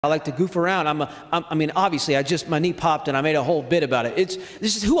I like to goof around. I mean, obviously, my knee popped and I made a whole bit about it.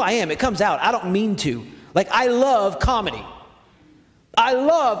 This is who I am. It comes out. I don't mean to. Like, I love comedy. I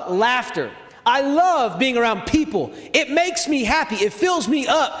love laughter. I love being around people. It makes me happy. It fills me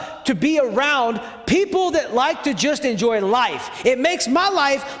up to be around people that like to just enjoy life. It makes my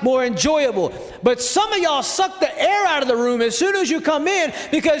life more enjoyable. But some of y'all suck the air out of the room as soon as you come in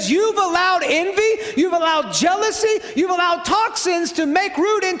because you've allowed envy, you've allowed jealousy, you've allowed toxins to make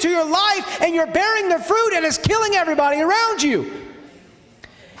root into your life, and you're bearing the fruit and it's killing everybody around you.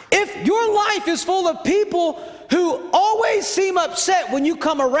 If your life is full of people who always seem upset when you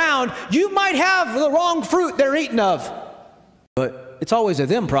come around, you might have the wrong fruit they're eating of. But it's always a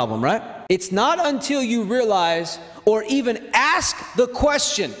them problem, right? It's not until you realize or even ask the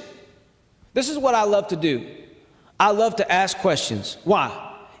question. This is what I love to do. I love to ask questions.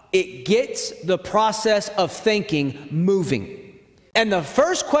 Why? It gets the process of thinking moving. And the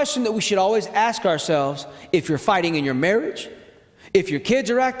first question that we should always ask ourselves, if you're fighting in your marriage, if your kids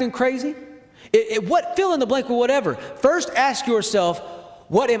are acting crazy, fill in the blank with whatever. First ask yourself,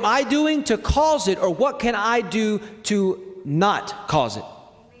 what am I doing to cause it, or what can I do to not cause it?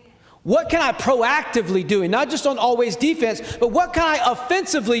 What can I proactively do, and not just on always defense, but what can I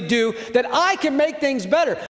offensively do that I can make things better?